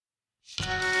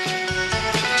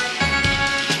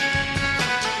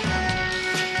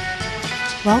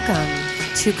Welcome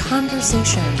to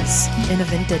Conversations in a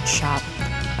Vintage Shop,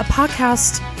 a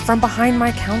podcast from behind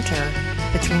my counter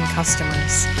between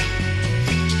customers.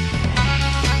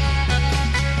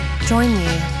 Join me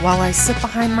while I sit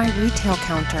behind my retail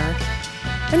counter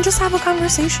and just have a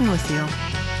conversation with you,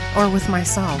 or with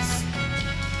myself.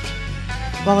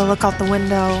 While I look out the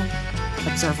window,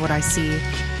 observe what I see,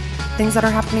 things that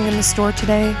are happening in the store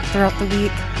today, throughout the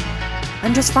week,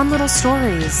 and just fun little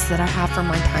stories that I have from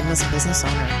my time as a business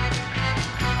owner.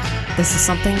 This is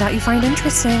something that you find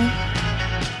interesting,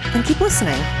 then keep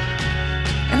listening,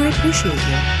 and I appreciate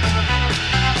you.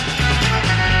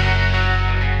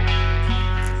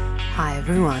 Hi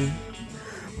everyone,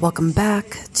 welcome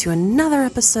back to another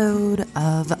episode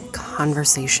of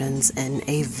Conversations in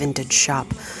a Vintage Shop,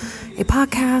 a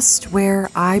podcast where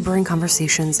I bring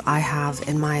conversations I have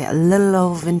in my little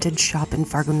old vintage shop in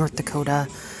Fargo, North Dakota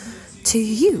to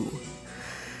you.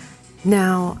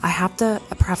 Now, I have to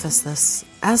preface this,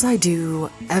 as I do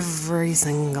every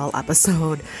single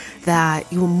episode, that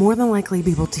you will more than likely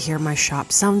be able to hear my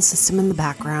shop sound system in the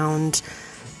background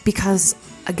because,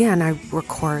 again, I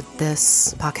record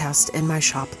this podcast in my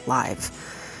shop live.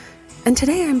 And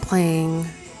today I'm playing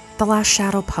The Last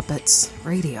Shadow Puppets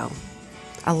radio.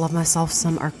 I love myself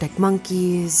some Arctic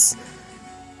Monkeys,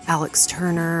 Alex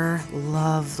Turner,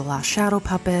 love The Last Shadow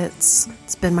Puppets.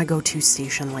 It's been my go-to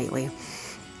station lately.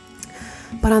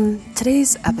 But on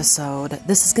today's episode,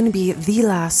 this is going to be the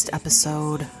last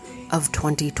episode of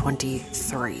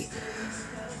 2023.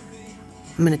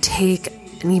 I'm going to take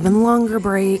an even longer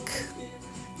break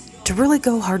to really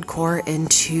go hardcore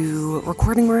into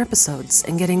recording more episodes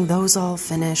and getting those all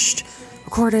finished,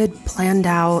 recorded, planned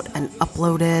out, and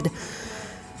uploaded.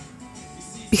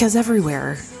 Because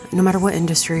everywhere, no matter what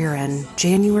industry you're in,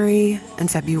 January and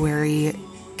February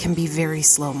can be very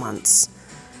slow months.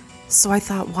 So I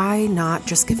thought, why not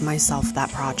just give myself that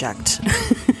project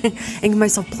and give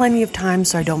myself plenty of time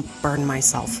so I don't burn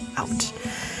myself out.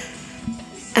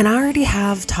 And I already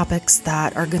have topics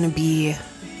that are going to be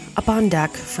up on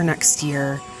deck for next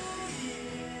year.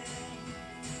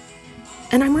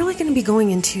 And I'm really going to be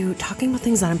going into talking about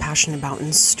things that I'm passionate about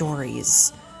and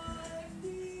stories.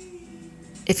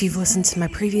 If you've listened to my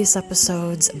previous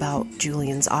episodes about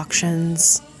Julian's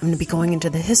auctions, I'm going to be going into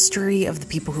the history of the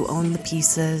people who own the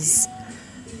pieces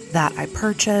that I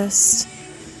purchased,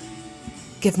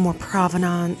 give more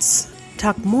provenance,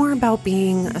 talk more about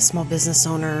being a small business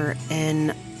owner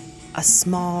in a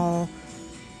small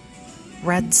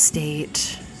red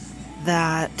state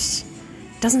that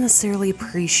doesn't necessarily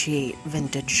appreciate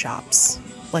vintage shops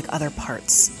like other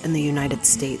parts in the United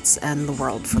States and the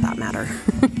world for that matter.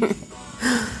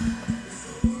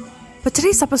 But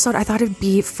today's episode, I thought it'd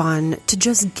be fun to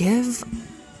just give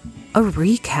a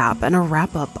recap and a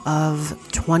wrap-up of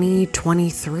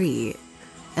 2023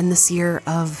 and this year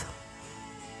of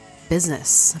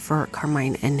business for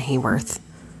Carmine and Hayworth,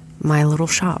 my little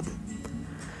shop.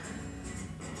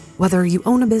 Whether you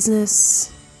own a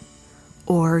business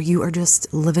or you are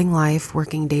just living life,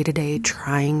 working day to day,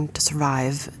 trying to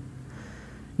survive,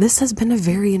 this has been a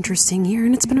very interesting year,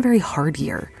 and it's been a very hard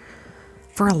year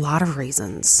for a lot of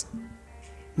reasons.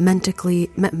 Mentally,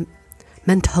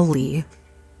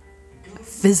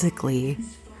 physically,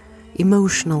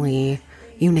 emotionally,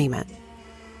 you name it.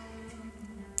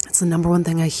 It's the number one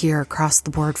thing I hear across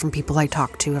the board from people I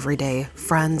talk to every day,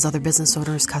 friends, other business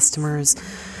owners, customers,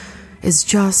 is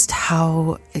just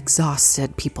how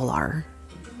exhausted people are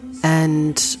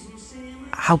and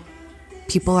how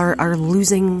people are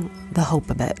losing the hope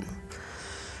a bit.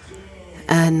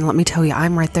 And let me tell you,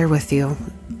 I'm right there with you.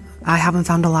 I haven't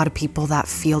found a lot of people that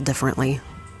feel differently.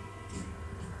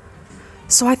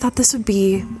 So I thought this would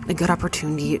be a good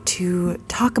opportunity to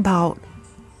talk about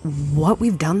what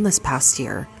we've done this past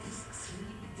year,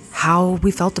 how we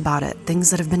felt about it,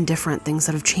 things that have been different, things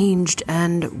that have changed,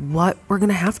 and what we're going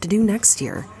to have to do next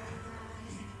year.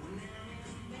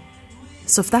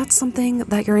 So if that's something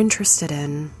that you're interested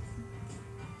in,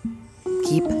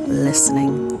 keep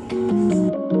listening.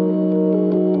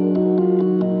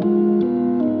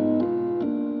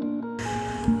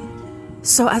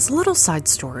 So as a little side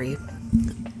story,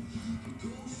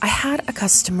 I had a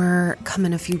customer come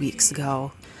in a few weeks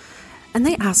ago, and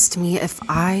they asked me if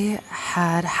I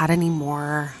had any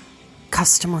more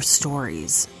customer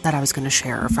stories that I was going to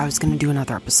share, or if I was going to do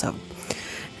another episode.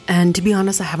 And to be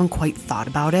honest, I haven't quite thought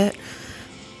about it,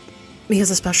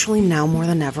 because especially now more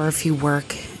than ever, if you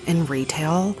work in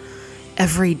retail,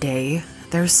 every day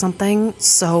there's something,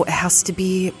 so it has to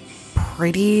be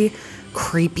pretty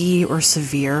creepy or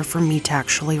severe for me to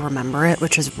actually remember it,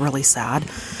 which is really sad.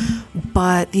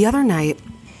 But the other night,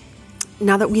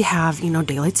 now that we have,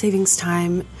 daylight savings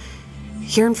time,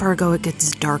 here in Fargo, it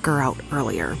gets darker out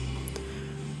earlier.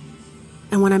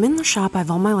 And when I'm in the shop, I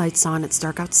have all my lights on, it's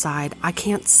dark outside, I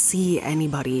can't see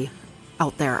anybody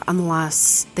out there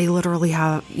unless they literally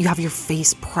you have your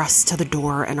face pressed to the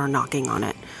door and are knocking on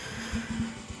it.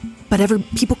 But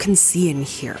people can see and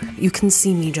hear. You can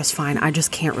see me just fine. I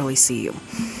just can't really see you.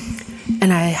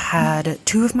 And I had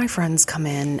two of my friends come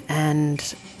in,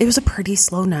 and it was a pretty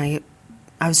slow night.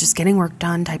 I was just getting work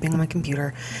done, typing on my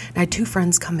computer. And I had two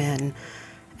friends come in,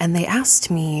 and they asked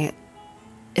me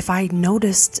if I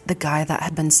noticed the guy that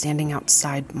had been standing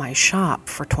outside my shop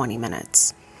for 20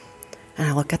 minutes. And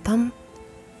I look at them,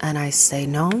 and I say,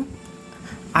 no,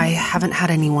 I haven't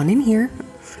had anyone in here.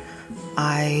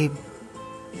 I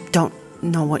don't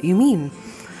know what you mean.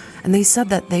 And they said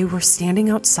that they were standing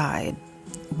outside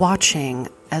watching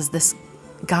as this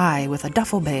guy with a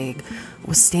duffel bag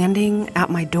was standing at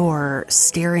my door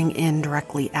staring in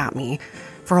directly at me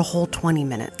for a whole 20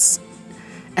 minutes.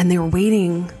 And they were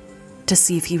waiting to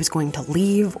see if he was going to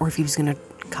leave or if he was going to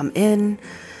come in.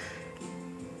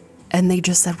 And they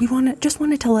just said, we just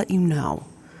wanted to let you know.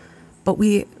 But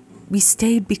we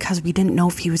stayed because we didn't know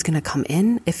if he was going to come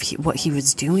in, what he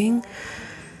was doing.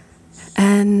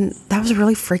 And that was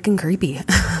really freaking creepy.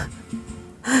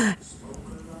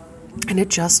 And it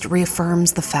just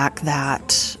reaffirms the fact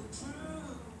that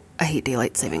I hate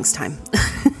daylight savings time.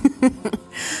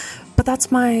 But that's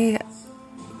my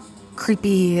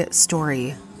creepy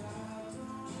story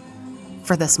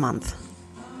for this month.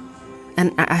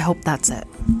 And I hope that's it.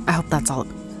 I hope that's all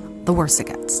the worst it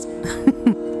gets.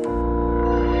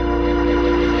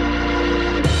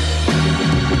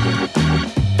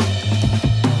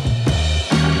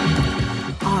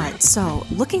 So,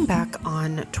 looking back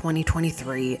on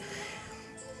 2023,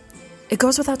 it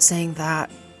goes without saying that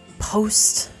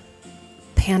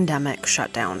post-pandemic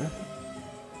shutdown,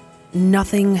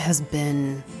 nothing has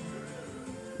been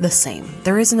the same.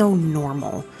 There is no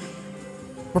normal.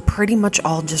 We're pretty much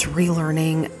all just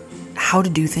relearning how to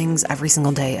do things every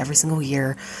single day, every single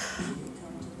year.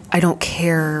 I don't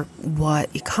care what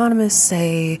economists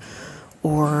say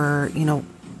or,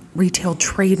 retail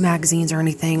trade magazines or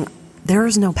anything. There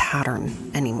is no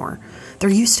pattern anymore. There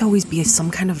used to always be some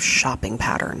kind of shopping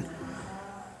pattern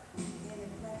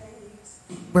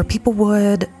where people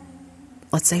would,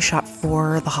 let's say, shop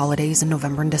for the holidays in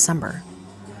November and December.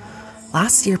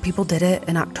 Last year, people did it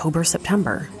in October,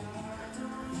 September.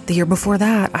 The year before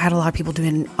that, I had a lot of people doing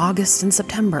it in August and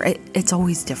September. It's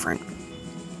always different.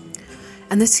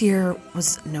 And this year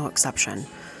was no exception.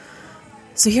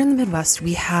 So here in the Midwest,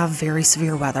 we have very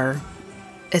severe weather.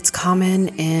 It's common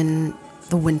in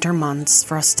the winter months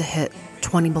for us to hit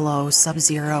 20 below,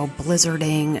 sub-zero,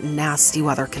 blizzarding, nasty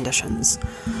weather conditions.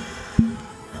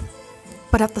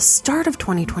 But at the start of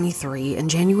 2023, in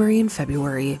January and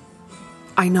February,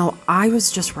 I know I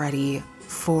was just ready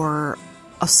for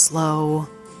a slow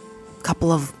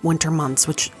couple of winter months,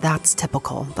 which that's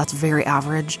typical. That's very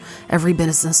average. Every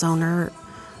business owner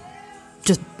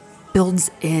just builds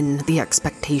in the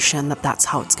expectation that that's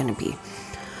how it's going to be.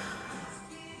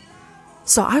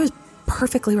 So I was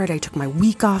perfectly ready. I took my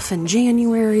week off in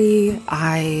January.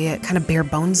 I kind of bare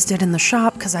bones did in the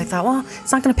shop because I thought, well,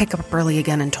 it's not going to pick up early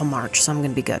again until March, so I'm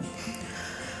going to be good.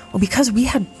 Well, because we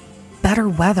had better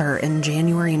weather in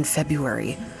January and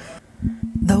February,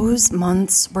 those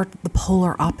months were the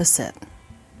polar opposite.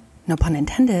 No pun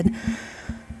intended.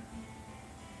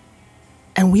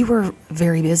 And we were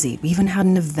very busy. We even had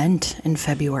an event in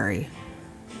February.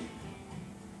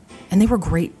 And they were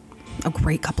a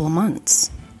great couple of months.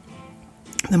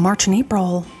 Then March and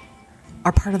April,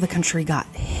 our part of the country got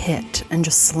hit and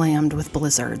just slammed with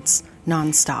blizzards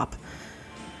nonstop.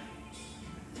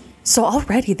 So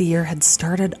already the year had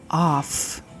started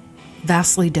off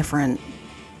vastly different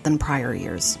than prior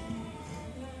years.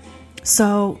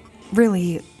 So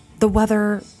really, the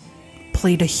weather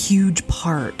played a huge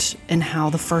part in how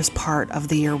the first part of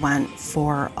the year went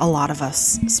for a lot of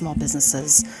us small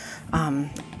businesses,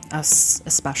 us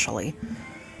especially.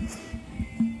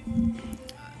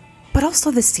 But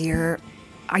also this year,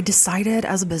 I decided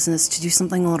as a business to do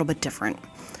something a little bit different.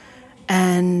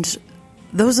 And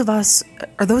those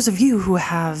of you who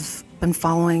have been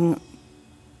following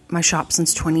my shop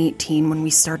since 2018, when we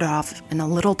started off in a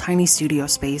little tiny studio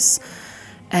space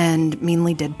and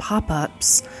mainly did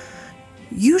pop-ups,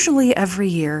 usually every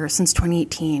year since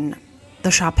 2018,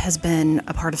 the shop has been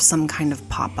a part of some kind of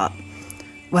pop-up,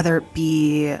 whether it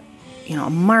be, a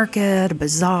market, a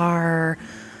bazaar,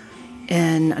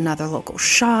 in another local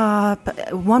shop.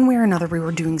 One way or another, we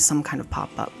were doing some kind of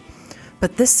pop-up.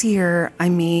 But this year, I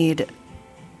made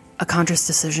a conscious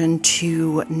decision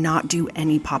to not do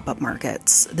any pop-up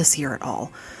markets this year at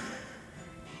all.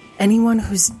 Anyone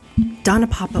who's done a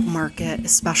pop-up market,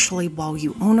 especially while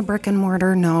you own a brick and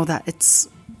mortar, know that it's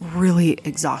really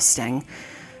exhausting.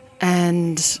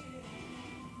 And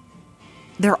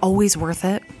they're always worth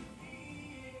it.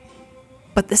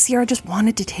 But this year I just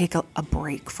wanted to take a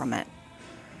break from it.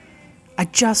 I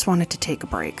just wanted to take a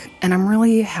break. And I'm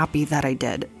really happy that I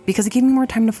did, because it gave me more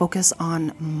time to focus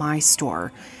on my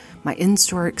store, my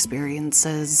in-store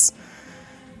experiences.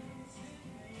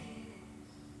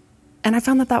 And I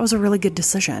found that that was a really good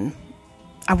decision.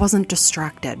 I wasn't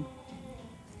distracted.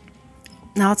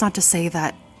 Now, that's not to say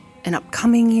that in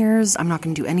upcoming years, I'm not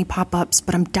going to do any pop-ups,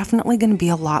 but I'm definitely going to be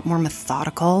a lot more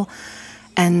methodical,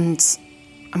 and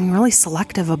I'm really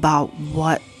selective about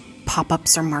what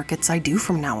pop-ups or markets I do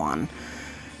from now on.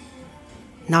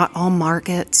 Not all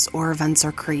markets or events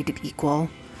are created equal,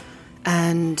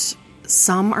 and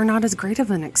some are not as great of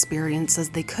an experience as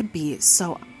they could be.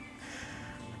 So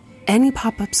any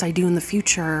pop-ups I do in the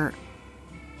future,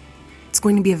 it's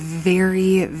going to be a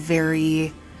very,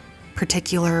 very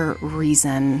particular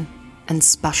reason and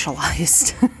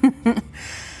specialized,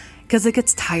 because it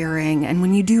gets tiring. And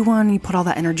when you do one, you put all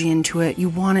that energy into it, you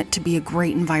want it to be a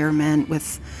great environment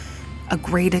with a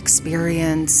great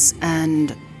experience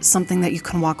and something that you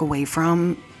can walk away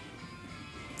from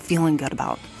feeling good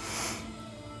about.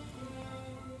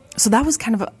 So that was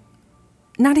kind of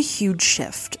not a huge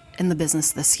shift in the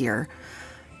business this year,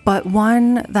 but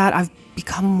one that I've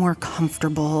become more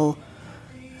comfortable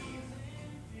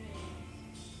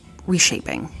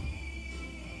reshaping.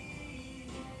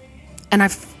 And I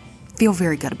feel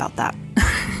very good about that.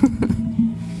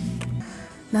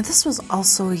 Now, this was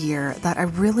also a year that I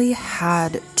really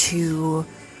had to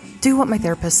do what my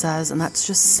therapist says, and that's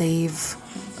just save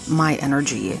my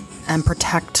energy and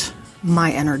protect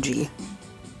my energy.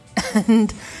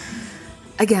 And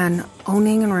again,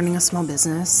 owning and running a small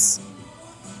business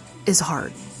is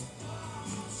hard.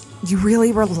 You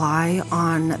really rely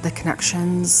on the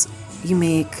connections you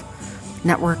make,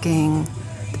 networking,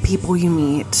 the people you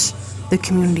meet, the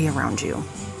community around you.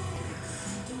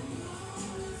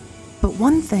 But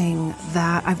one thing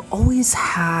that I've always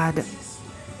had,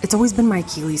 it's always been my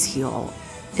Achilles heel,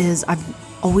 is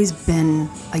I've always been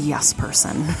a yes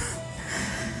person.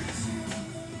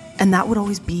 And that would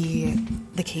always be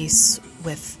the case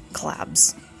with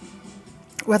collabs.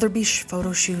 Whether it be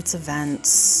photo shoots,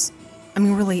 events,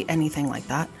 really anything like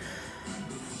that.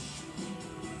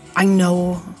 I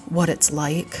know what it's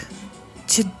like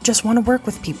to just want to work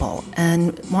with people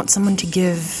and want someone to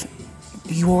give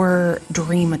your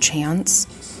dream a chance.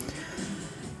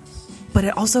 But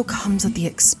it also comes at the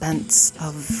expense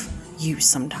of you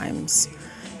sometimes.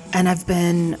 And I've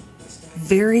been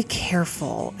very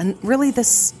careful, and really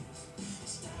this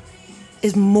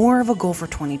is more of a goal for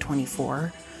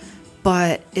 2024,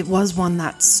 but it was one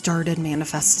that started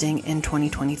manifesting in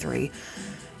 2023,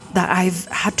 that I've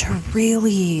had to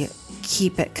really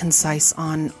keep it concise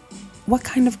on what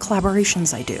kind of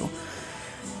collaborations I do.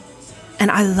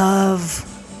 And I love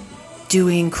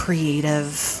doing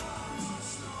creative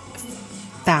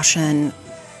fashion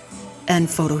and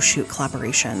photo shoot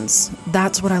collaborations.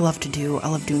 That's what I love to do. I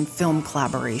love doing film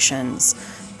collaborations,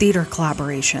 theater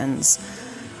collaborations.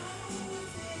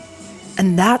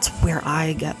 And that's where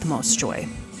I get the most joy.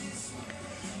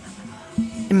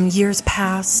 In years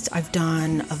past, I've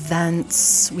done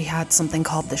events. We had something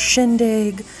called the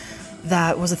Shindig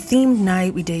that was a themed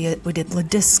night. We did La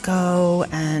Disco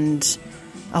and,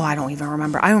 I don't even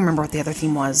remember. I don't remember what the other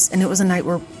theme was. And it was a night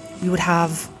where we would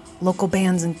have local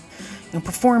bands and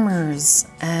performers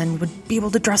and would be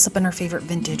able to dress up in our favorite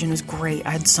vintage, and it was great.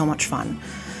 I had so much fun.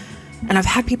 And I've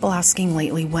had people asking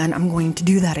lately when I'm going to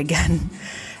do that again.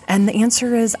 And the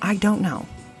answer is, I don't know.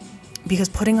 Because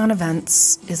putting on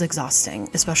events is exhausting,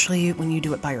 especially when you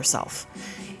do it by yourself.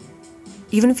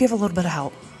 Even if you have a little bit of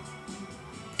help,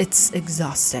 it's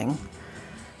exhausting.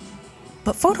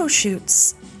 But photo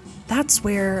shoots, that's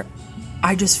where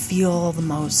I just feel the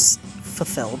most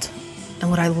fulfilled and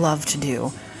what I love to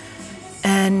do.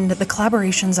 And the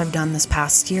collaborations I've done this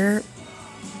past year,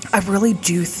 I really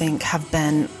do think have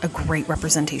been a great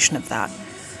representation of that.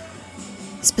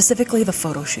 Specifically, the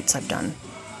photo shoots I've done.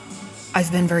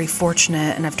 I've been very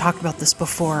fortunate, and I've talked about this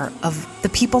before, of the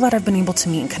people that I've been able to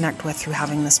meet and connect with through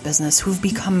having this business who've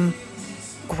become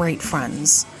great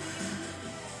friends.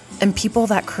 And people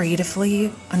that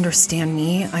creatively understand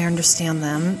me, I understand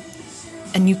them,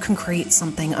 and you can create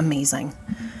something amazing.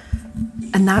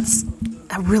 And that's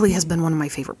really has been one of my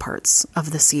favorite parts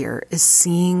of this year, is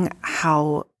seeing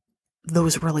how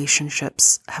those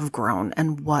relationships have grown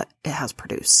and what it has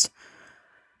produced.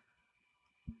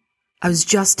 I was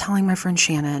just telling my friend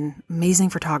Shannon,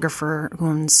 amazing photographer who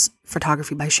owns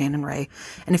Photography by Shannon Ray.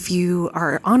 And if you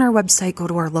are on our website, go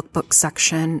to our lookbook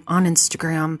section on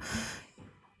Instagram.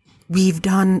 We've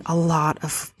done a lot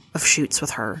of shoots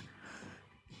with her.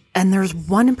 And there's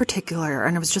one in particular,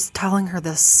 and I was just telling her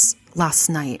this last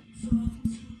night,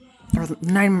 or the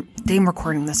day I'm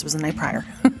recording this was the night prior,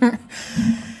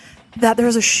 that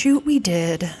there's a shoot we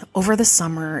did over the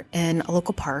summer in a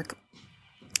local park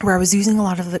where I was using a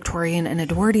lot of Victorian and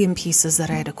Edwardian pieces that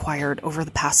I had acquired over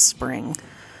the past spring.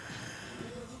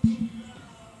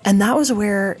 And that was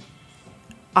where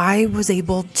I was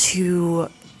able to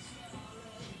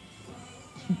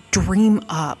dream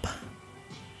up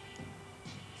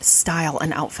style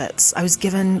and outfits. I was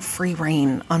given free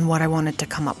rein on what I wanted to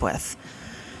come up with.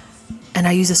 And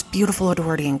I used this beautiful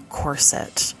Edwardian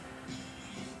corset.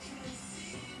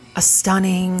 A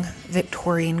stunning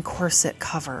Victorian corset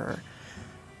cover,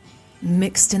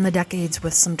 mixed in the decades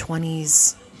with some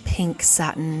 20s pink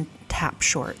satin tap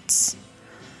shorts.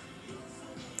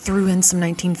 Threw in some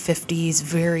 1950s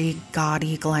very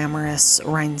gaudy, glamorous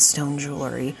rhinestone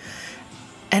jewelry.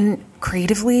 And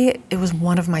creatively, it was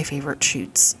one of my favorite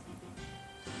shoots.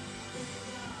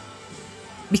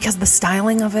 Because the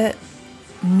styling of it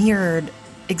mirrored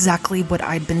exactly what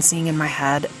I'd been seeing in my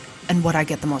head and what I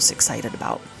get the most excited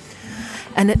about.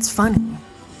 And it's funny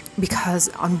because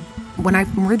when I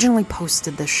originally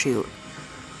posted this shoot,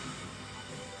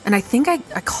 and I think I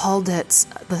called it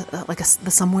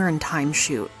the Somewhere in Time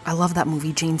shoot. I love that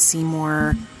movie, Jane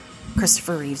Seymour,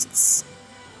 Christopher Reeves. It's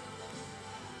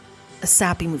a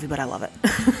sappy movie, but I love it.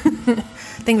 I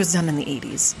think it was done in the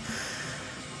 80s.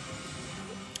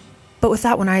 But with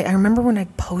that one, I remember when I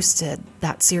posted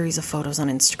that series of photos on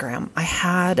Instagram, I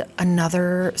had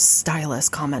another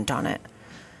stylist comment on it,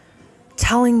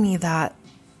 telling me that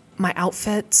my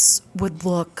outfits would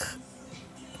look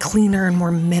cleaner and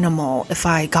more minimal if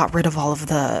I got rid of all of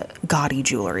the gaudy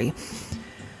jewelry.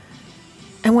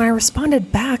 And when I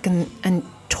responded back and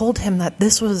told him that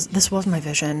this was my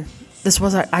vision,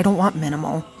 I don't want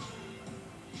minimal.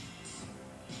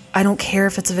 I don't care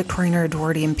if it's a Victorian or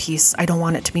Edwardian piece. I don't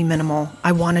want it to be minimal.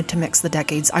 I wanted to mix the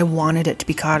decades. I wanted it to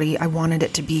be gaudy. I wanted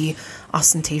it to be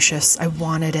ostentatious. I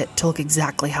wanted it to look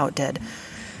exactly how it did.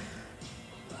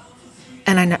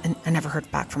 And I never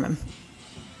heard back from him.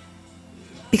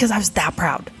 Because I was that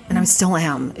proud, and I still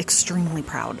am extremely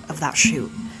proud of that shoot.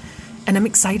 And I'm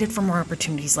excited for more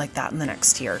opportunities like that in the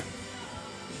next year.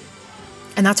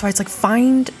 And that's why it's like,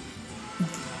 find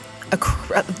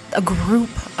a group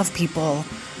of people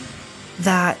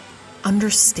that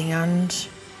understand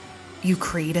you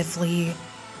creatively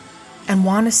and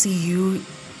want to see you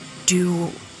do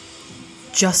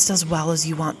just as well as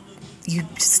you want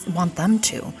them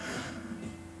to.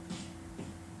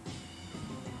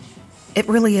 It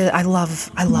really is. I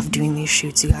love doing these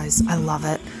shoots, you guys. I love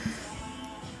it.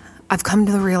 I've come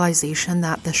to the realization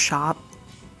that the shop,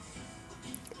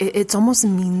 it's almost a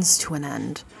means to an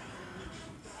end.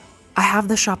 I have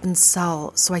the shop and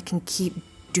sell so I can keep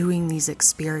doing these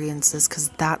experiences because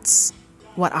that's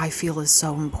what I feel is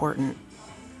so important.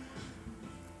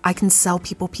 I can sell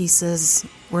people pieces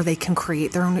where they can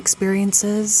create their own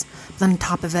experiences. But on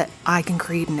top of it, I can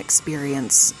create an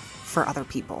experience for other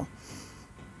people.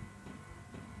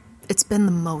 It's been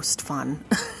the most fun.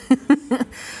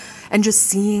 And just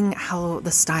seeing how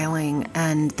the styling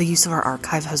and the use of our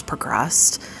archive has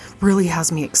progressed really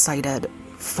has me excited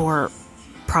for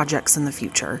projects in the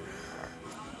future.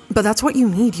 But that's what you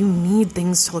need. You need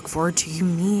things to look forward to. You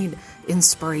need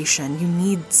inspiration. You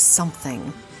need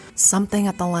something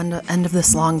at the end of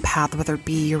this long path, whether it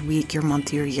be your week, your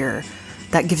month, your year,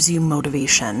 that gives you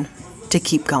motivation to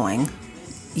keep going.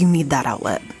 You need that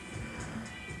outlet.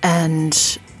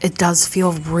 And it does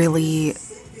feel really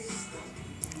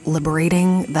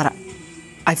liberating that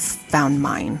I've found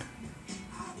mine.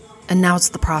 And now it's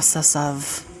the process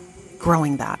of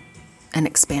growing that and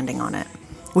expanding on it,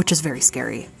 which is very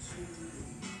scary,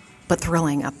 but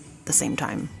thrilling at the same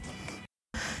time.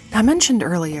 Now, I mentioned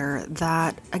earlier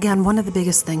that, again, one of the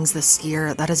biggest things this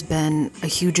year that has been a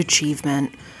huge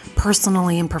achievement,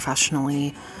 personally and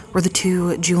professionally, were the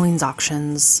 2 Julien's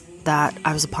auctions that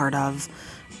I was a part of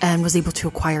and was able to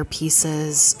acquire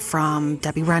pieces from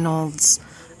Debbie Reynolds,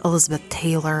 Elizabeth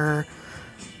Taylor,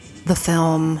 the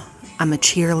film I'm a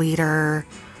Cheerleader,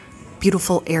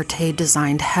 beautiful Erte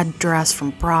designed headdress from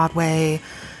Broadway.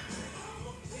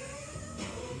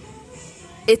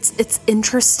 It's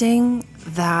interesting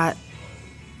that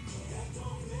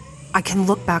I I can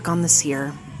look back on this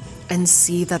year and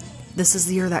see that this is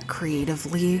the year that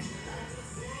creatively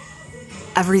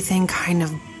everything kind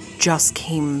of just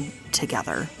came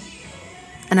together.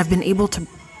 And I've been able to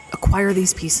acquire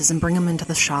these pieces and bring them into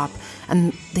the shop,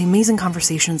 and the amazing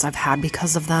conversations I've had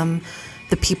because of them,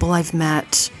 the people I've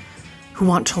met who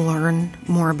want to learn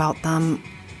more about them,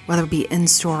 whether it be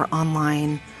in-store,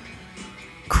 online,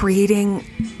 creating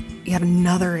yet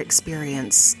another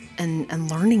experience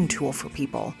and learning tool for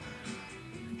people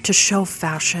to show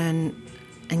fashion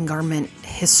and garment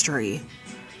history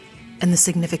and the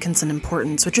significance and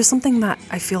importance, which is something that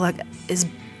I feel like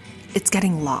it's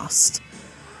getting lost.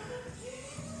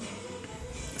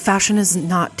 Fashion is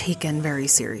not taken very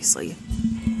seriously.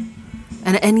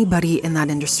 And anybody in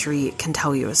that industry can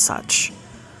tell you as such.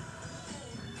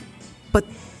 But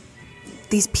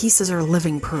these pieces are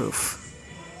living proof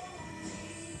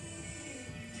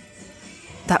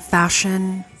that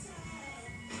fashion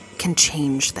can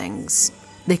change things.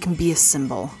 They can be a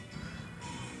symbol.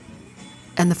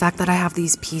 And the fact that I have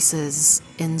these pieces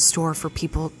in store for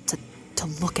people to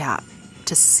look at,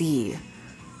 to see,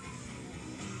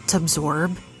 to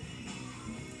absorb,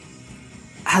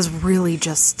 has really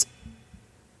just,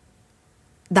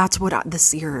 that's what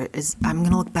this year is. I'm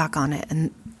going to look back on it,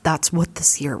 and that's what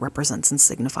this year represents and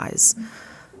signifies.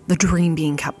 The dream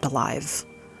being kept alive,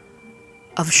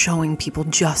 of showing people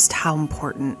just how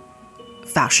important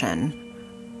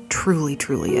fashion truly,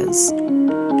 truly is.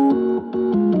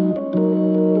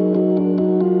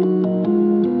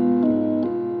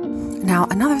 Now,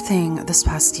 another thing this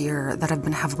past year that I've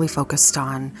been heavily focused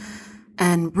on,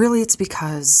 and really it's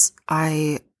because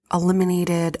I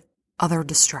eliminated other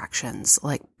distractions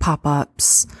like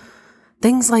pop-ups,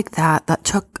 things like that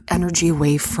took energy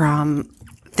away from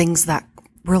things that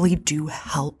really do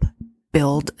help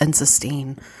build and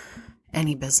sustain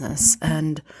any business.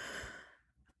 And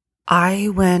I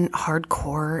went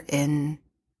hardcore in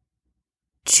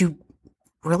to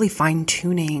really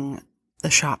fine-tuning the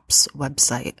shop's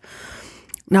website.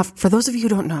 Now, for those of you who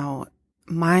don't know,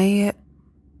 my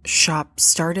shop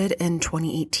started in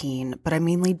 2018, but I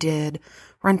mainly did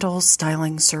rentals,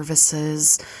 styling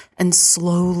services, and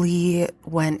slowly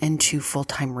went into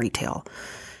full-time retail.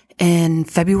 In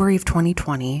February of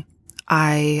 2020,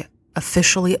 I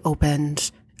officially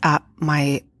opened at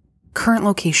my current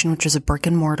location, which is a brick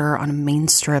and mortar on a main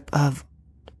strip of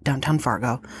downtown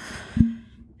Fargo.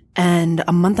 And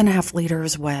a month and a half later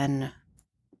is when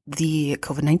the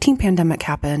COVID-19 pandemic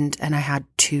happened, and I had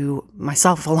to,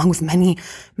 myself, along with many,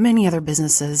 many other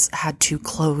businesses, had to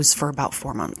close for about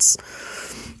 4 months.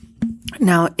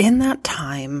 Now, in that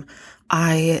time,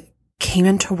 I came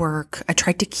into work. I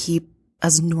tried to keep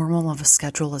as normal of a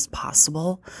schedule as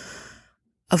possible.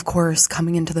 Of course,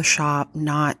 coming into the shop,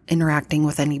 not interacting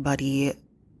with anybody,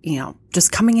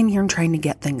 just coming in here and trying to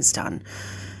get things done.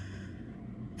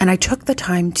 And I took the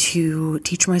time to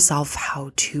teach myself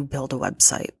how to build a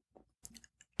website.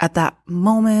 At that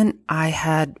moment, I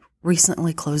had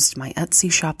recently closed my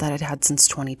Etsy shop that I'd had since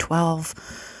 2012.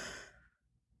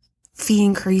 Fee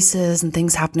increases and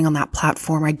things happening on that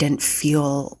platform, I didn't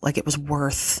feel like it was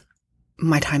worth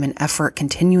my time and effort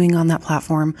continuing on that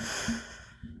platform.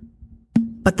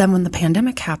 But then when the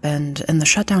pandemic happened and the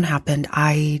shutdown happened,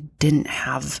 I didn't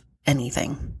have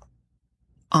anything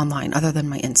online other than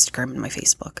my Instagram and my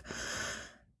Facebook.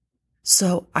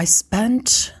 So I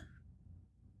spent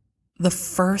the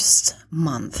first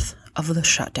month of the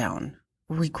shutdown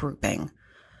regrouping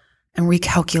and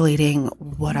recalculating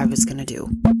what I was going to do,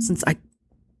 since I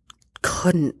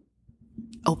couldn't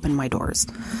open my doors.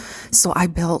 So I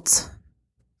built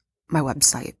my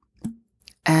website.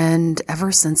 And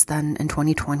ever since then, in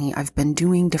 2020, I've been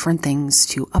doing different things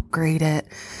to upgrade it,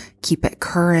 keep it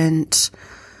current.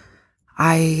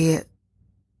 I,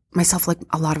 myself, like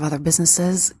a lot of other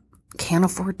businesses, can't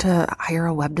afford to hire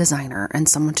a web designer and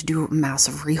someone to do a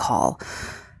massive rehaul.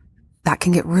 That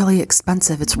can get really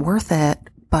expensive. It's worth it.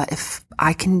 But if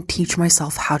I can teach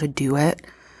myself how to do it,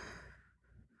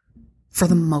 for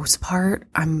the most part,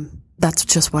 that's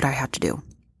just what I had to do.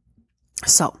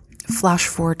 So flash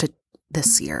forward to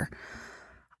this year.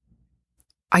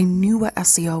 I knew what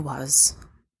SEO was,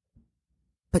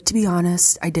 but to be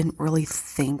honest, I didn't really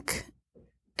think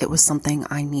it was something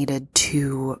I needed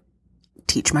to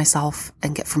teach myself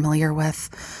and get familiar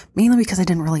with, mainly because I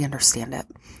didn't really understand it.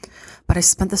 But I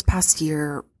spent this past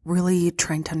year really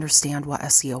trying to understand what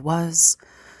SEO was.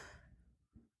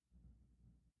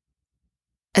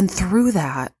 And through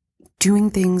that,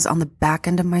 doing things on the back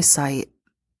end of my site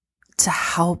to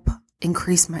help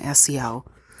increase my SEO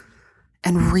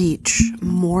and reach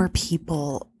more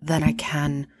people than I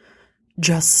can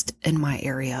just in my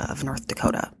area of North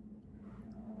Dakota.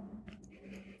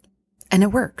 And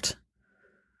it worked.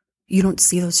 You don't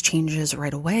see those changes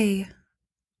right away,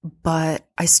 but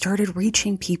I started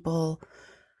reaching people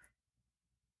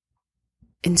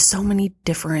in so many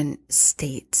different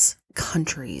states,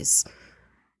 countries,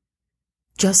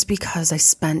 just because I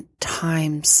spent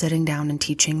time sitting down and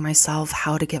teaching myself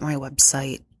how to get my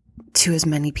website to as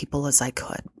many people as I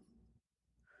could.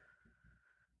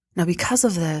 Now, because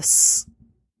of this,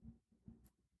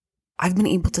 I've been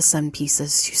able to send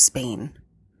pieces to Spain,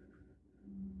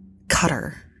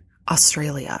 Qatar,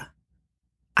 Australia,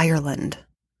 Ireland,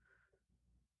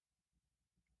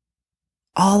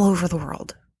 all over the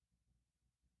world,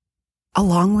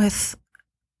 along with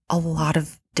a lot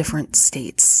of different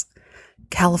states,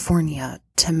 California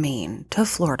to Maine, to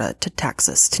Florida, to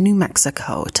Texas, to New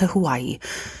Mexico, to Hawaii,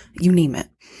 you name it.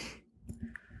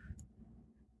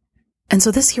 And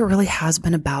so this year really has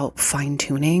been about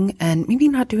fine-tuning and maybe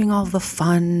not doing all the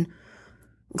fun,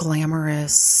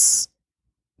 glamorous,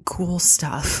 cool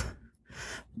stuff,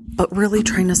 but really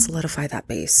trying to solidify that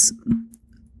base.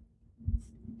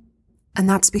 And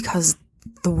that's because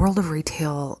the world of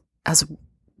retail, as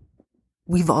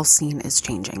we've all seen, is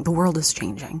changing. The world is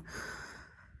changing.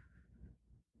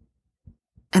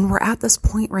 And we're at this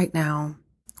point right now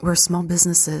where small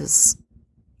businesses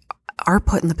are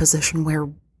put in the position where,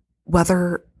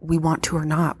 whether we want to or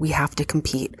not, we have to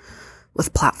compete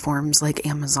with platforms like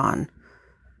Amazon,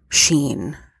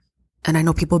 Shein, and I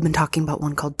know people have been talking about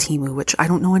one called Temu, which I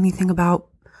don't know anything about,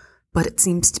 but it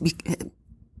seems to be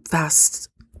fast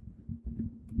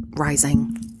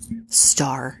rising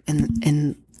star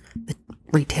in the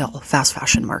retail fast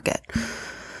fashion market.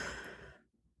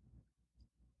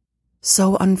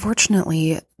 So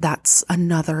unfortunately, that's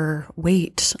another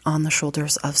weight on the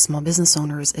shoulders of small business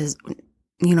owners is,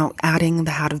 adding the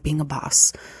hat of being a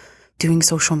boss, doing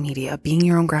social media, being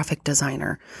your own graphic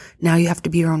designer. Now you have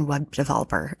to be your own web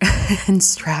developer and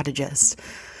strategist.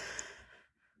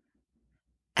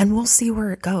 And we'll see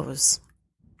where it goes.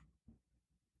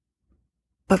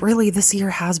 But really, this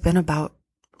year has been about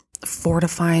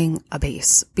fortifying a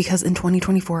base, because in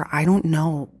 2024, I don't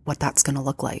know what that's going to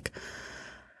look like.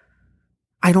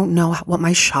 I don't know what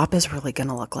my shop is really going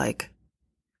to look like.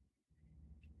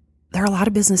 There are a lot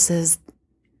of businesses.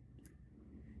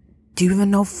 Do you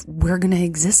even know if we're going to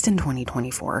exist in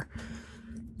 2024?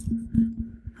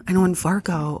 I know in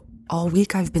Fargo, all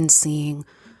week I've been seeing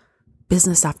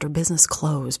business after business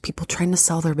close, people trying to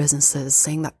sell their businesses,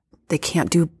 saying that they can't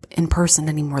do in person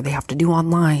anymore, they have to do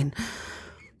online.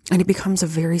 And it becomes a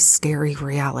very scary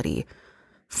reality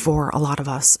for a lot of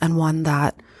us, and one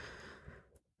that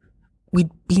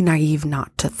we'd be naive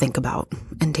not to think about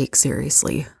and take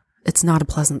seriously. It's not a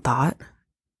pleasant thought.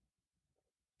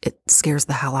 It scares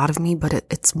the hell out of me, but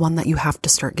it's one that you have to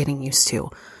start getting used to,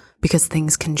 because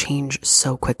things can change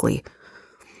so quickly.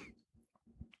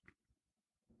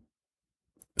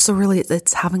 So really,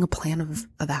 it's having a plan of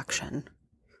action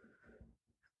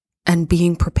and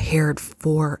being prepared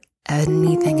for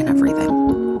anything and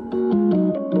everything.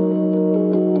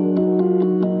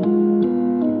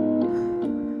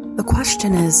 The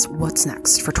question is, what's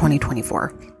next for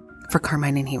 2024 for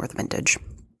Carmine and Hayworth Vintage?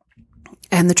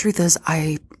 And the truth is,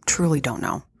 I truly don't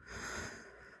know.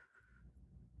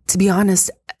 To be honest,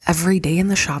 every day in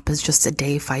the shop is just a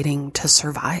day fighting to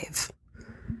survive.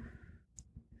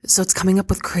 So it's coming up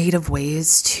with creative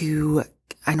ways to,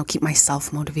 keep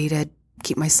myself motivated,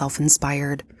 keep myself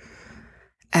inspired,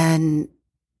 and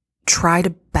try to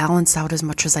balance out as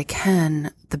much as I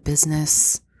can the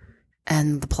business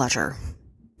and the pleasure,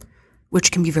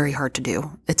 which can be very hard to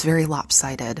do. It's very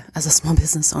lopsided as a small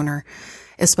business owner,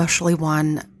 especially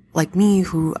one like me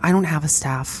who I don't have a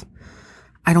staff.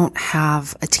 I don't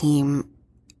have a team.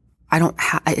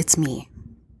 It's me.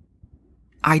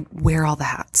 I wear all the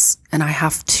hats, and I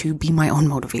have to be my own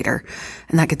motivator,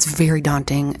 and that gets very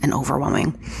daunting and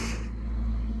overwhelming.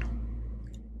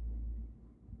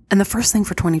 And the first thing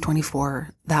for 2024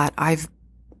 that I've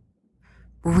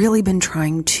really been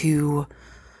trying to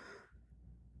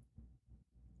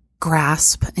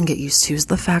grasp and get used to is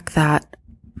the fact that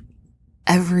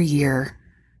every year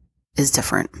is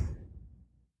different.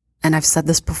 And I've said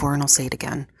this before and I'll say it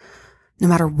again. No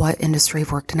matter what industry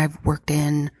I've worked in, I've worked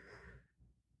in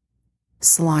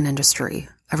salon industry,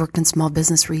 I've worked in small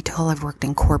business retail, I've worked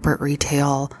in corporate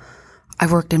retail,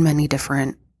 I've worked in many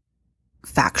different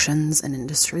factions and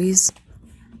industries.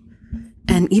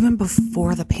 And even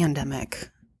before the pandemic,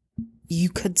 you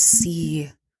could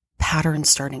see patterns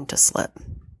starting to slip,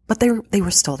 but they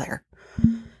were still there.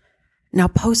 Now,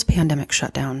 post-pandemic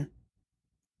shutdown,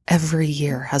 every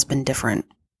year has been different.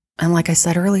 And like I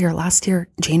said earlier, last year,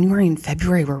 January and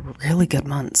February were really good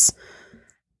months.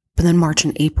 But then March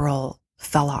and April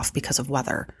fell off because of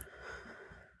weather.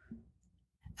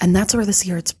 And that's where this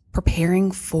year it's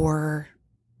preparing for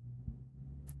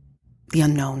the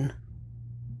unknown.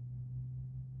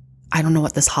 I don't know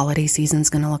what this holiday season's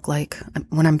going to look like.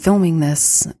 When I'm filming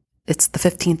this, it's the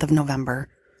 15th of November,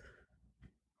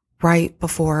 right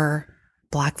before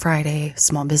Black Friday,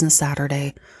 Small Business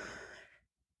Saturday.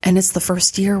 And it's the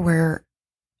first year where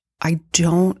I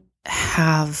don't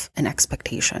have an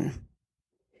expectation,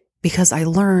 because I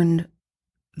learned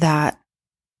that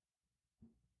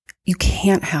you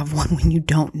can't have one when you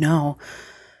don't know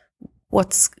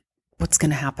what's going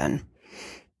to happen.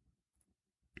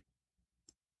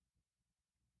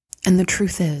 And the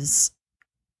truth is,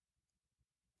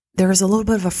 there is a little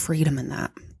bit of a freedom in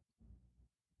that.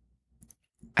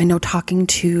 I know, talking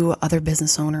to other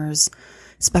business owners,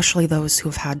 especially those who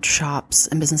have had shops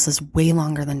and businesses way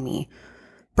longer than me,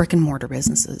 brick and mortar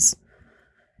businesses,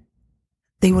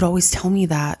 they would always tell me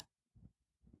that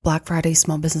Black Friday,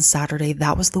 Small Business Saturday,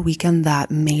 that was the weekend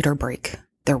that made or break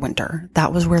their winter.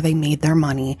 That was where they made their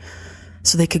money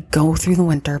so they could go through the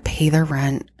winter, pay their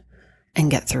rent, and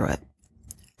get through it.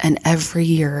 And every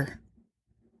year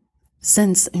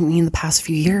since, the past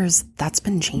few years, that's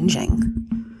been changing.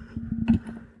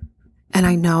 And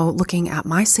I know, looking at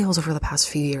my sales over the past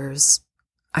few years,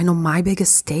 I know my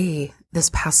biggest day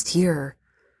this past year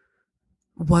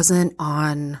wasn't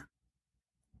on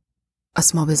a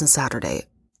Small Business Saturday,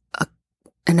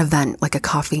 an event like a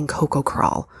coffee and cocoa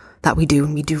crawl that we do,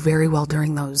 and we do very well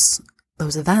during those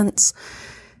events.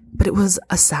 But it was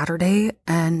a Saturday,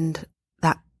 and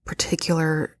that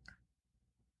particular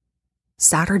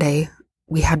Saturday,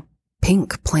 we had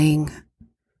Pink playing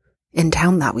in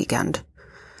town that weekend.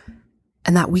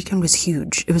 And that weekend was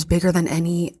huge. It was bigger than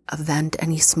any event,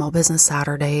 any Small Business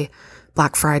Saturday,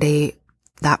 Black Friday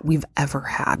that we've ever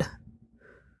had.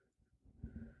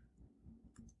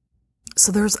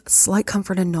 So there's slight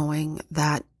comfort in knowing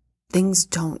that things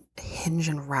don't hinge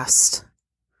and rest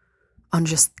on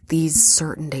just these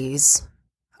certain days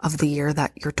of the year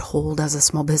that you're told as a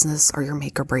small business are your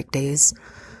make or break days.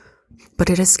 But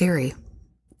it is scary.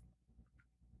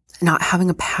 Not having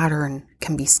a pattern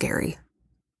can be scary,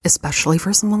 especially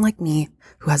for someone like me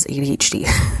who has ADHD.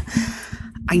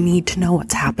 I need to know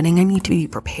what's happening. I need to be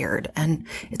prepared. And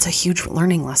it's a huge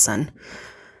learning lesson.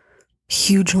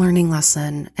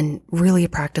 And really a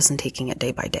practice in taking it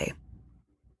day by day.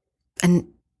 And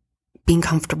being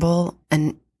comfortable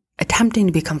and attempting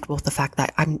to be comfortable with the fact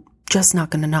that I'm just not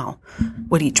going to know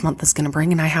what each month is going to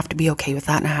bring, and I have to be okay with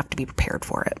that, and I have to be prepared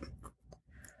for it.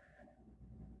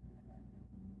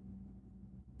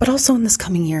 But also in this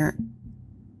coming year,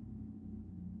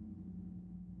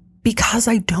 because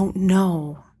I don't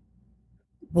know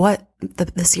what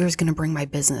this year is going to bring my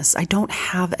business, I don't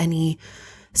have any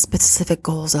specific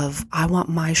goals of, I want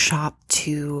my shop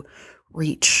to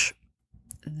reach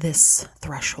this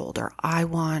threshold, or I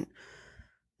want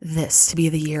this to be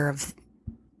the year of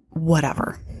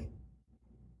whatever.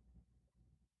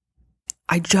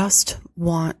 I just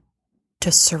want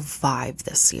to survive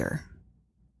this year,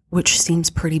 which seems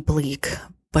pretty bleak,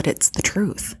 but it's the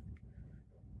truth.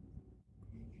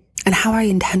 And how I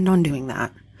intend on doing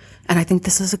that. And I think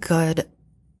this is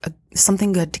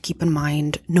something good to keep in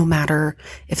mind, no matter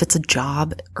if it's a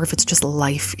job or if it's just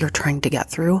life you're trying to get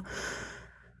through.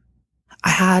 I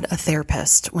had a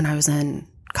therapist when I was in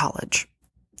college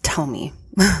tell me,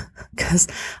 because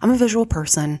I'm a visual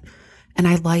person and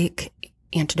I like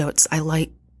antidotes. I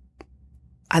like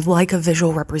a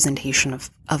visual representation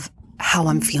of how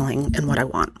I'm feeling and what I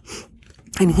want.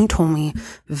 And he told me,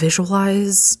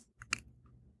 visualize,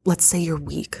 let's say you're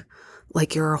weak,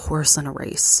 like you're a horse in a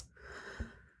race.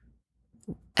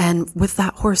 And with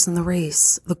that horse in the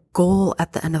race, the goal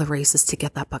at the end of the race is to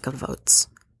get that bucket of votes.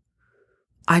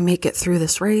 I make it through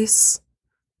this race,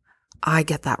 I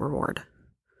get that reward.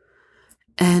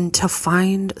 And to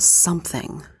find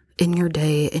something in your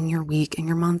day, in your week, in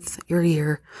your month, your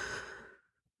year,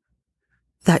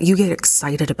 that you get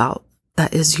excited about,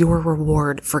 that is your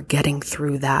reward for getting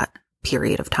through that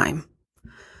period of time.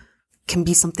 Can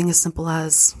be something as simple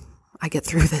as, I get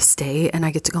through this day and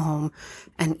I get to go home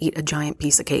and eat a giant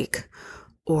piece of cake,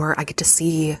 or I get to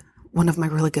see one of my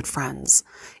really good friends.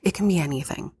 It can be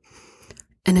anything.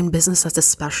 And in business, that's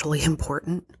especially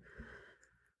important.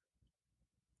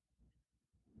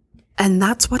 And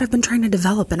that's what I've been trying to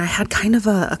develop. And I had kind of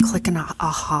a click and a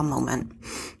aha moment.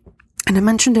 And I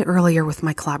mentioned it earlier with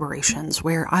my collaborations,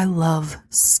 where I love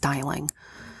styling.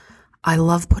 I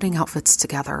love putting outfits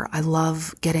together. I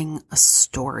love getting a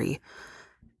story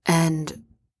and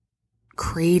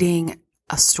creating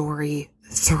a story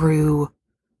through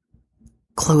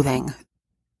clothing,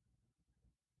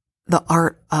 the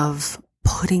art of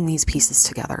putting these pieces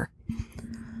together.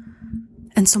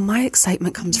 And so my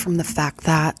excitement comes from the fact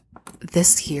that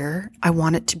this year, I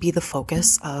want it to be the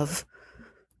focus of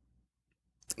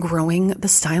growing the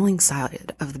styling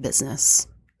side of the business.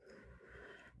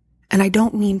 And I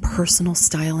don't mean personal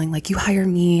styling, like you hire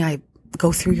me, I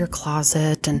go through your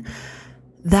closet, and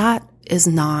that is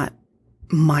not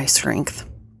my strength.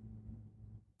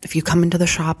 If you come into the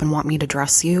shop and want me to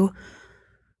dress you,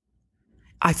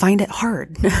 I find it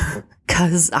hard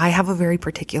because I have a very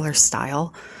particular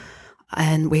style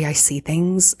and way I see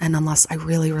things. And unless I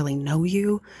really, really know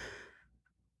you,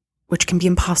 which can be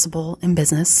impossible in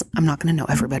business, I'm not going to know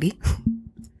everybody.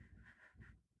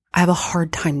 I have a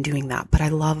hard time doing that, but I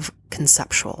love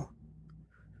conceptual.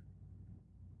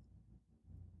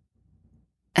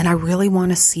 And I really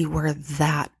want to see where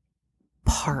that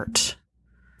part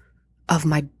of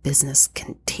my business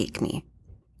can take me.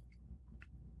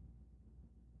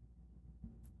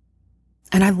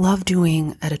 And I love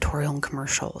doing editorial and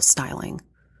commercial styling.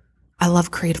 I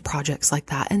love creative projects like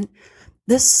that. And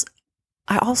this,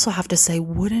 I also have to say,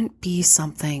 wouldn't be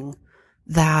something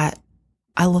that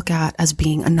I look at as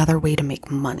being another way to make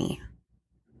money.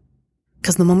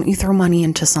 Because the moment you throw money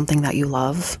into something that you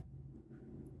love,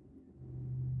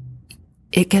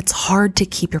 it gets hard to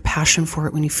keep your passion for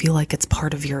it when you feel like it's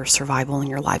part of your survival and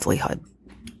your livelihood.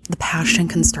 The passion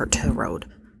can start to erode.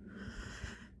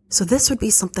 So this would be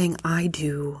something I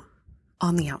do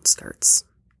on the outskirts.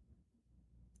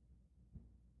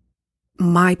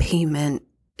 My payment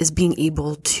is being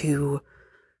able to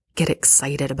get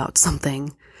excited about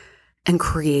something and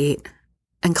create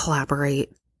and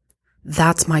collaborate.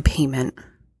 That's my payment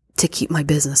to keep my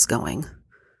business going,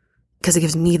 because it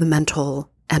gives me the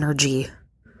mental energy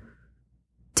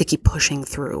to keep pushing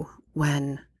through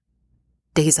when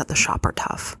days at the shop are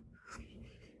tough.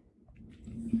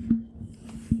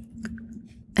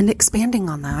 And expanding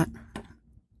on that,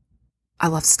 I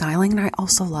love styling and I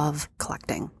also love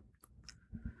collecting.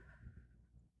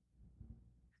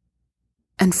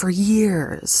 And for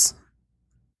years,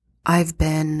 I've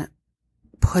been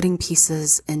putting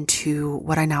pieces into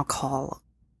what I now call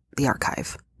the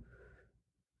archive.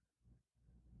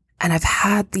 And I've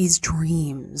had these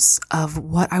dreams of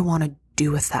what I want to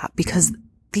do with that, because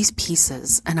these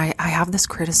pieces, and I have this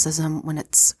criticism when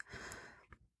it's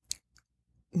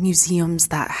museums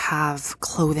that have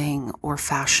clothing or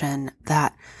fashion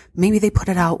that maybe they put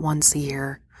it out once a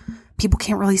year. People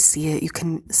can't really see it. You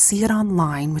can see it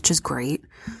online, which is great,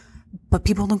 but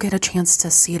people don't get a chance to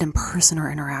see it in person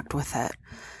or interact with it.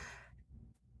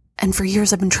 And for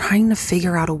years, I've been trying to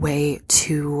figure out a way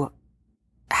to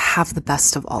have the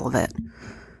best of all of it.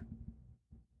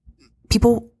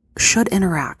 People should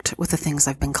interact with the things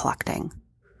I've been collecting.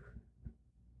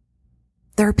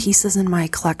 There are pieces in my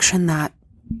collection that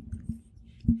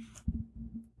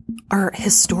are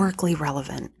historically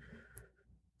relevant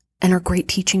and are great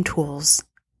teaching tools.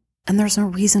 And there's no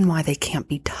reason why they can't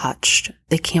be touched.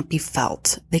 They can't be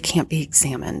felt. They can't be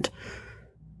examined.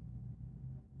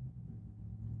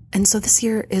 And so this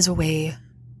year is a way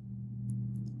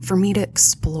for me to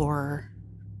explore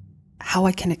how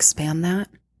I can expand that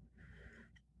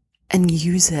and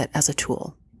use it as a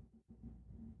tool.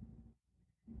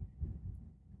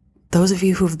 Those of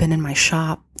you who have been in my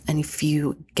shop, and if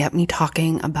you get me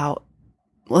talking about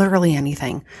literally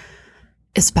anything,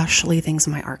 especially things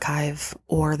in my archive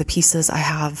or the pieces I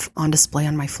have on display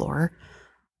on my floor,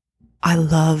 I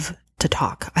love to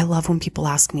talk. I love when people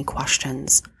ask me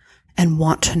questions and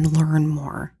want to learn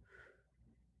more.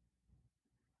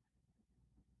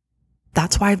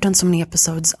 That's why I've done so many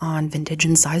episodes on vintage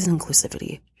and size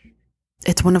inclusivity.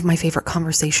 It's one of my favorite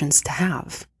conversations to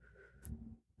have,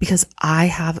 because I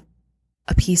have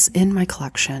a piece in my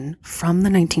collection from the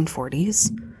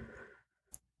 1940s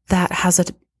that has a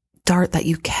dart that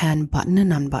you can button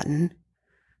and unbutton,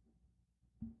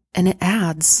 and it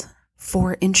adds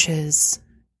 4 inches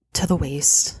to the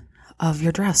waist of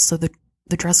your dress. So the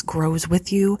dress grows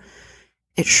with you,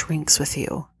 it shrinks with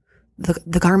you.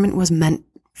 The garment was meant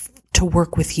to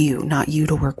work with you, not you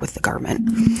to work with the garment.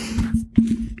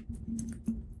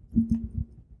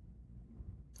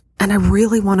 And I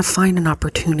really want to find an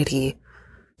opportunity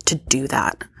to do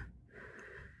that.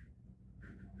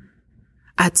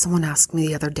 I had someone ask me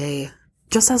the other day,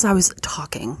 just as I was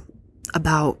talking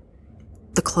about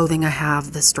the clothing I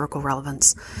have, the historical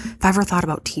relevance, if I ever thought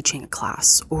about teaching a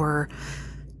class or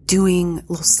doing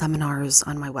little seminars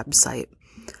on my website.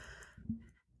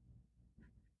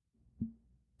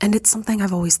 And it's something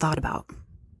I've always thought about,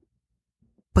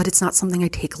 but it's not something I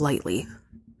take lightly.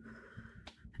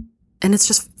 And it's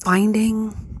just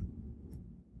finding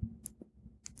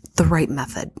the right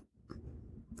method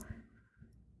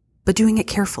but doing it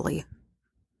carefully.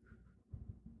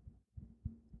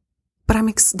 But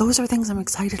those are things I'm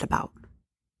excited about.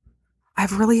 I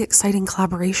have really exciting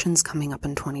collaborations coming up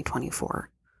in 2024.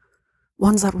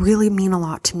 Ones that really mean a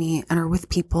lot to me and are with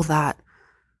people that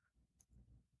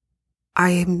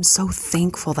I am so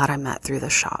thankful that I met through the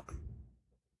shop.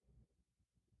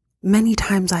 Many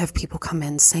times I have people come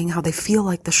in saying how they feel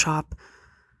like the shop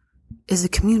is a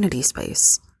community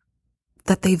space,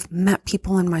 that they've met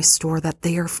people in my store that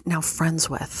they are now friends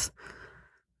with,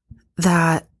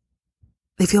 that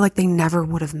they feel like they never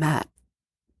would have met.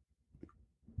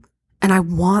 And I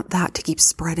want that to keep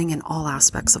spreading in all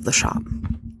aspects of the shop.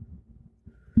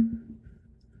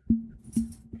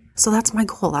 So that's my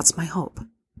goal, that's my hope.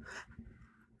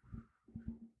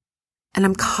 And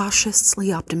I'm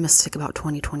cautiously optimistic about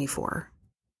 2024.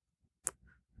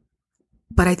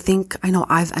 But I know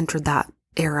I've entered that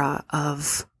era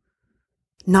of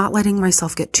not letting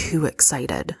myself get too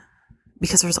excited,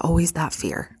 because there's always that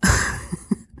fear.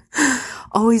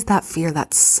 Always that fear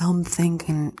that something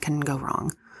can go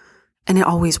wrong. And it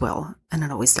always will, and it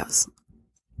always does.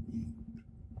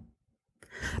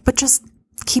 But just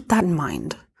keep that in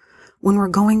mind when we're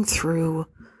going through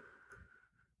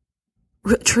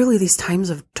truly these times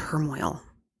of turmoil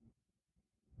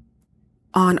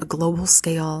on a global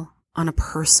scale, on a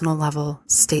personal level,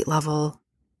 state level,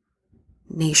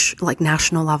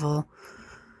 national level.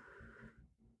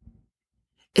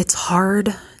 It's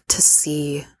hard to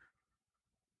see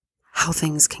how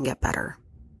things can get better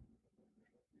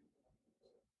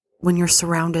when you're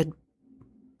surrounded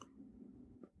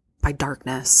by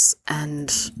darkness and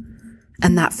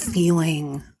that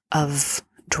feeling of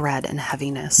dread and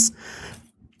heaviness.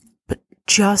 But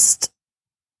just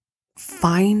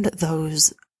find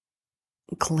those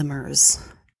glimmers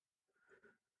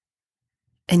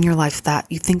in your life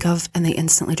that you think of and they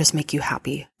instantly just make you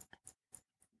happy.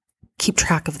 Keep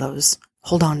track of those.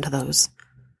 Hold on to those.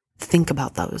 Think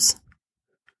about those.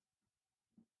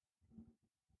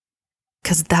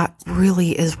 Because that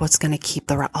really is what's going to keep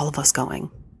all of us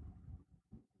going.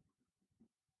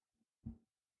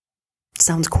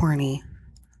 Sounds corny,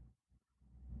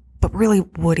 but really,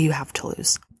 what do you have to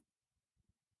lose?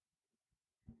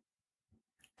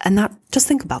 And just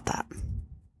think about that.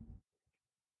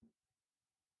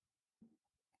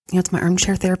 It's my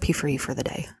armchair therapy for you for the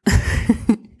day.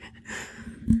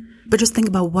 But just think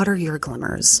about, what are your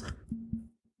glimmers?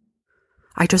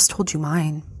 I just told you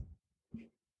mine.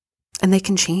 And they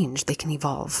can change, they can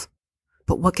evolve.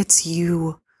 But what gets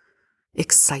you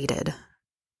excited?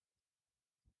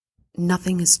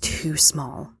 Nothing is too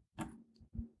small.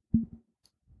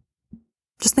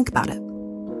 Just think about it.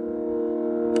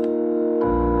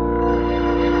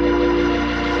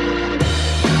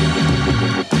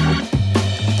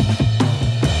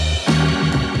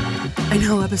 I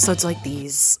know episodes like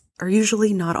these are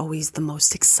usually not always the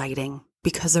most exciting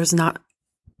because there's not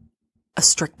a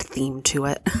strict theme to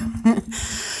it.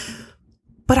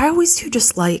 But I always do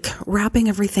just like wrapping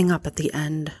everything up at the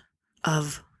end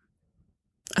of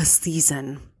a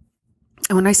season.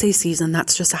 And when I say season,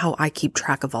 that's just how I keep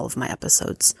track of all of my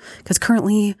episodes. Because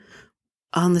currently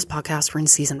on this podcast, we're in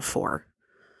season 4.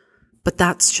 But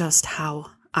that's just how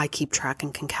I keep track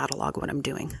and can catalog what I'm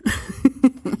doing.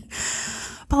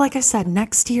 But like I said,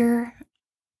 next year,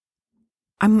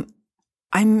 I'm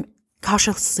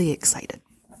cautiously excited.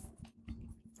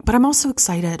 But I'm also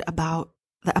excited about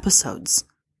the episodes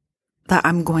that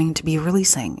I'm going to be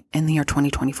releasing in the year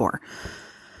 2024.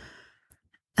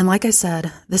 And like I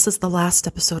said, this is the last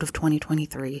episode of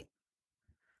 2023.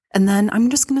 And then I'm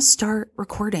just going to start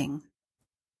recording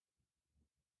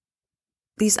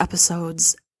these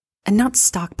episodes and not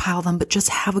stockpile them, but just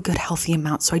have a good healthy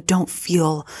amount so I don't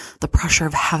feel the pressure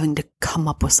of having to come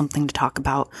up with something to talk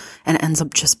about and it ends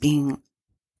up just being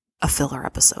a filler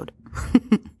episode.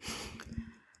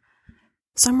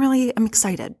 So I'm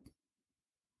excited.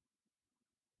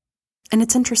 And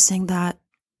it's interesting that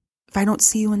if I don't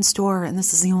see you in store and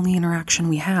this is the only interaction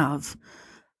we have,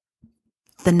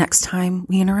 the next time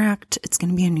we interact, it's going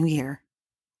to be a new year.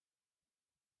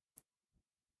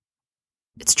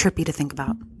 It's trippy to think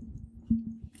about.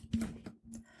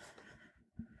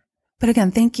 But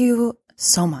again, thank you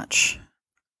so much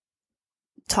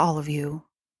to all of you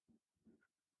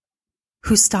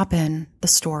who stop in the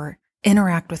store,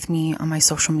 interact with me on my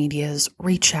social medias,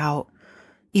 reach out.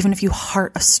 Even if you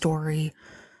heart a story,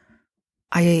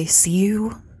 I see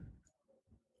you.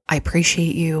 I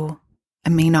appreciate you. I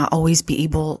may not always be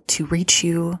able to reach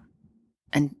you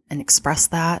and express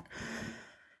that.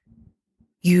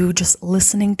 You just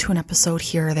listening to an episode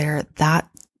here or there, that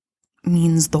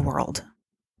means the world.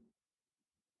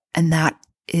 And that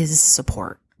is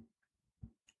support.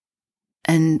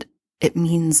 And it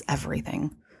means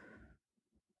everything.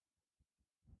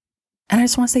 And I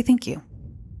just want to say thank you.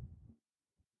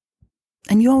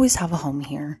 And you always have a home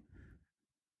here.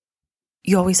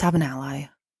 You always have an ally,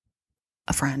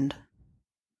 a friend.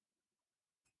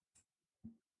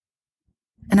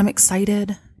 And I'm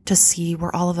excited to see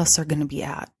where all of us are going to be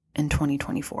at in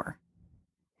 2024.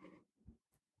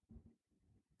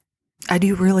 I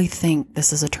do really think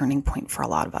this is a turning point for a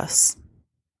lot of us.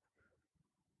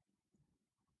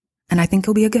 And I think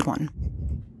it'll be a good one.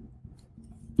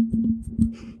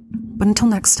 But until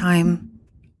next time,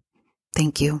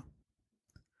 thank you.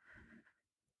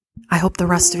 I hope the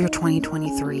rest of your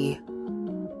 2023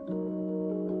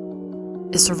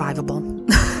 is survivable.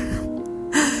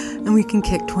 And we can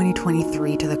kick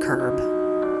 2023 to the curb.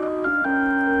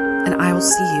 And I will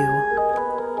see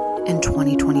you in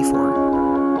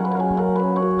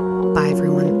 2024. Bye,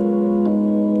 everyone.